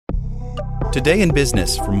Today in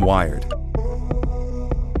Business from Wired.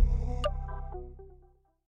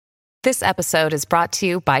 This episode is brought to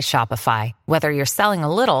you by Shopify. Whether you're selling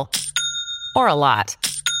a little or a lot,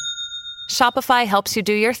 Shopify helps you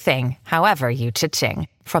do your thing, however you cha-ching.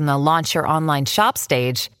 From the launch your online shop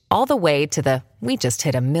stage, all the way to the we just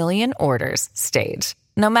hit 1 million orders stage.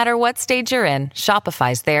 No matter what stage you're in,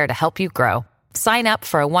 Shopify's there to help you grow. Sign up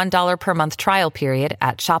for a $1 per month trial period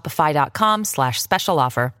at shopify.com/special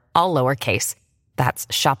offer, all lowercase. That's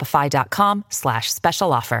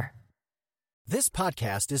shopify.com/special offer. This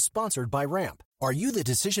podcast is sponsored by Ramp. Are you the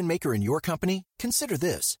decision maker in your company? Consider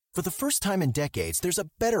this. For the first time in decades, there's a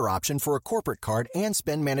better option for a corporate card and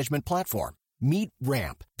spend management platform. Meet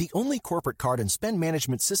Ramp, the only corporate card and spend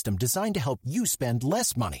management system designed to help you spend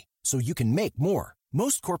less money so you can make more.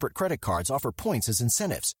 Most corporate credit cards offer points as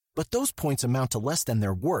incentives, but those points amount to less than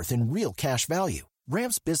their worth in real cash value.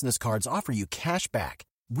 Ramp's business cards offer you cash back,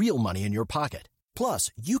 real money in your pocket. Plus,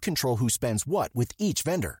 you control who spends what with each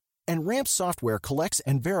vendor. And Ramp's software collects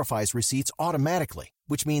and verifies receipts automatically,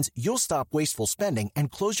 which means you'll stop wasteful spending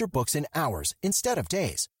and close your books in hours instead of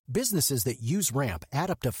days. Businesses that use Ramp add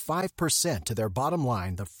up to 5% to their bottom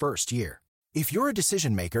line the first year. If you're a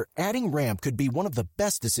decision maker, adding Ramp could be one of the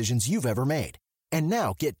best decisions you've ever made. And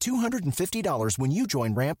now get $250 when you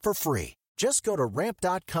join Ramp for free. Just go to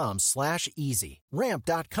ramp.com/easy.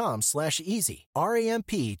 Ramp.com/easy.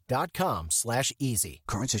 RAMP.com/easy.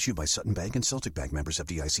 Cards issued by Sutton Bank and Celtic Bank, members of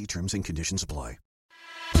FDIC. Terms and conditions apply.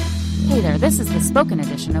 Hey there, this is the spoken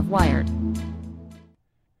edition of Wired.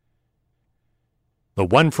 The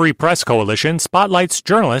One Free Press Coalition spotlights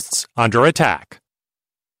journalists under attack.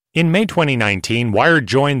 In May 2019, Wired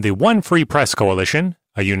joined the One Free Press Coalition,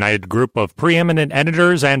 a united group of preeminent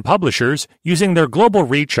editors and publishers using their global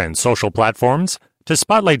reach and social platforms to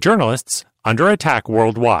spotlight journalists under attack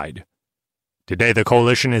worldwide. Today, the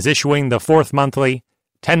coalition is issuing the fourth monthly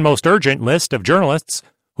 10 Most Urgent list of journalists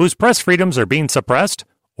whose press freedoms are being suppressed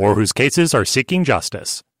or whose cases are seeking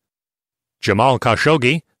justice. Jamal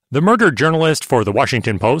Khashoggi, the murdered journalist for The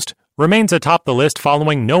Washington Post, remains atop the list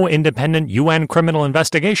following no independent UN criminal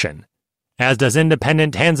investigation, as does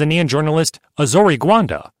independent Tanzanian journalist Azori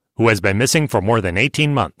Gwanda, who has been missing for more than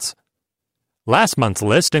 18 months. Last month's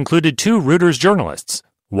list included 2 Reuters journalists,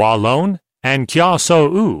 Wa Lone and Kya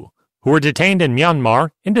So-u, who were detained in Myanmar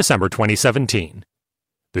in December 2017.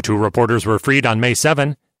 The 2 reporters were freed on May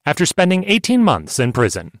 7 after spending 18 months in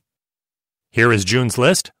prison. Here is June's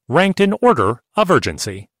list, ranked in order of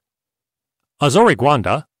urgency. Azori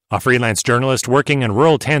Gwanda, a freelance journalist working in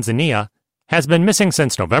rural Tanzania, has been missing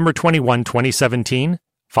since November 21, 2017,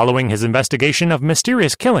 following his investigation of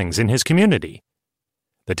mysterious killings in his community.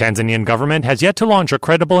 The Tanzanian government has yet to launch a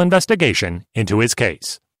credible investigation into his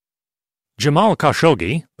case. Jamal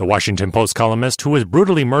Khashoggi, the Washington Post columnist who was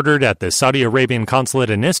brutally murdered at the Saudi Arabian consulate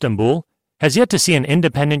in Istanbul, has yet to see an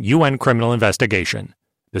independent UN criminal investigation,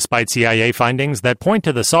 despite CIA findings that point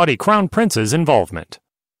to the Saudi crown prince's involvement.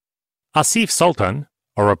 Asif Sultan,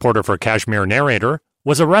 a reporter for Kashmir Narrator,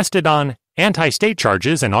 was arrested on anti-state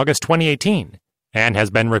charges in August 2018 and has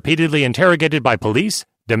been repeatedly interrogated by police,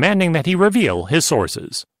 demanding that he reveal his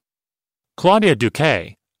sources. Claudia Duque,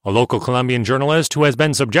 a local Colombian journalist who has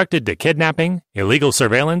been subjected to kidnapping, illegal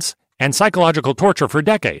surveillance, and psychological torture for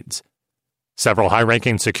decades. Several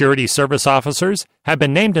high-ranking security service officers have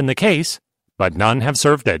been named in the case, but none have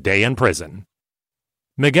served a day in prison.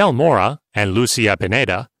 Miguel Mora and Lucia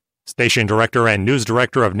Pineda, station director and news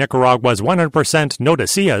director of Nicaragua's 100%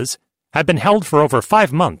 Noticias, have been held for over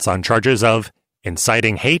 5 months on charges of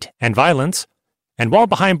inciting hate and violence, and while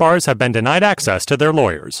behind bars have been denied access to their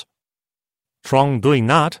lawyers. Trong Duy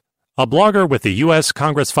Nhat, a blogger with the U.S.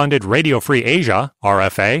 Congress-funded Radio Free Asia,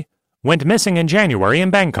 RFA, went missing in January in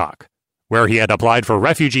Bangkok, where he had applied for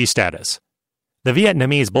refugee status. The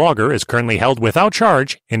Vietnamese blogger is currently held without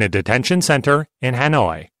charge in a detention center in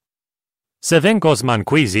Hanoi. Sevinkos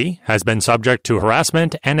Manquizi has been subject to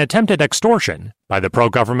harassment and attempted extortion by the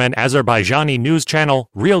pro-government Azerbaijani news channel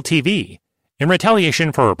Real TV in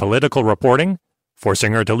retaliation for her political reporting,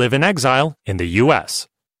 forcing her to live in exile in the U.S.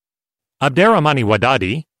 Abderrahmani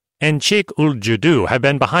Wadadi and Sheikh Ul-Judu have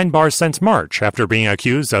been behind bars since March after being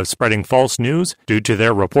accused of spreading false news due to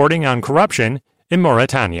their reporting on corruption in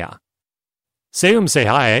Mauritania. Seyum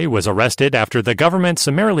Sehaye was arrested after the government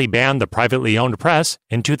summarily banned the privately owned press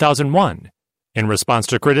in 2001, in response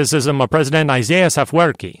to criticism of President Isaias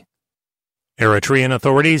Afwerki. Eritrean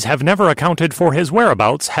authorities have never accounted for his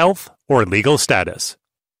whereabouts, health, or legal status.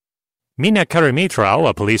 Mina Karimitrao,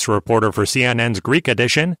 a police reporter for CNN's Greek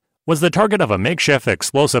edition, was the target of a makeshift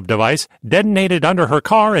explosive device detonated under her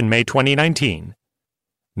car in May 2019.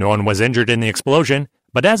 No one was injured in the explosion,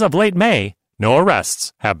 but as of late May, No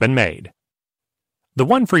arrests have been made. The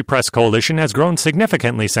One Free Press Coalition has grown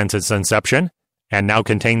significantly since its inception and now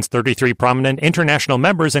contains 33 prominent international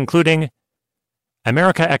members, including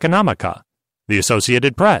America Economica, the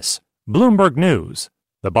Associated Press, Bloomberg News,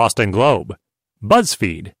 the Boston Globe,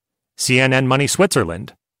 BuzzFeed, CNN Money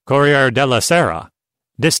Switzerland, Corriere della Sera,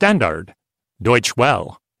 De Standard, Deutsche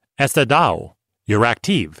Welle, Estadão,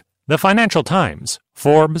 Euractiv, the Financial Times,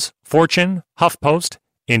 Forbes, Fortune, HuffPost,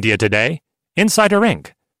 India Today, Insider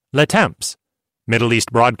Inc., Le Temps, Middle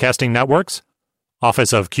East Broadcasting Networks,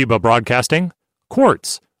 Office of Cuba Broadcasting,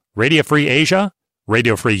 Quartz, Radio Free Asia,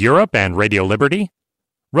 Radio Free Europe and Radio Liberty,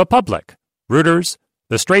 Republic, Reuters,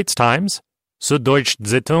 The Straits Times, Süddeutsche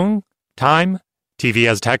Zeitung, Time, TV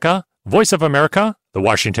Azteca, Voice of America, The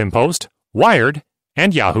Washington Post, Wired,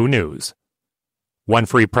 and Yahoo News. One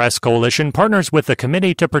Free Press Coalition partners with the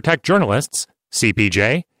Committee to Protect Journalists,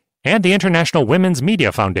 CPJ, and the International Women's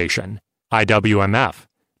Media Foundation, IWMF,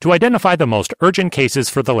 to identify the most urgent cases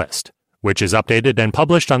for the list, which is updated and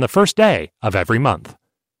published on the first day of every month.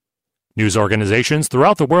 News organizations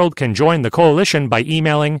throughout the world can join the coalition by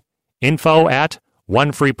emailing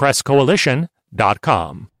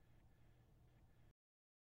info@onefreepresscoalition.com.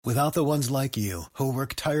 Without the ones like you, who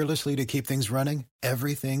work tirelessly to keep things running,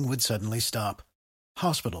 everything would suddenly stop.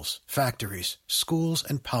 Hospitals, factories, schools,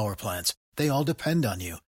 and power plants, they all depend on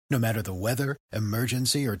you. No matter the weather,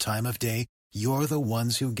 emergency, or time of day, you're the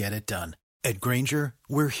ones who get it done. At Grainger,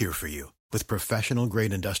 we're here for you with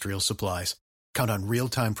professional-grade industrial supplies. Count on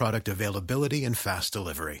real-time product availability and fast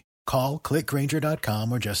delivery. Call, click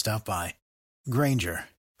Grainger.com, or just stop by. Grainger,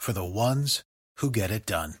 for the ones who get it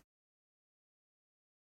done.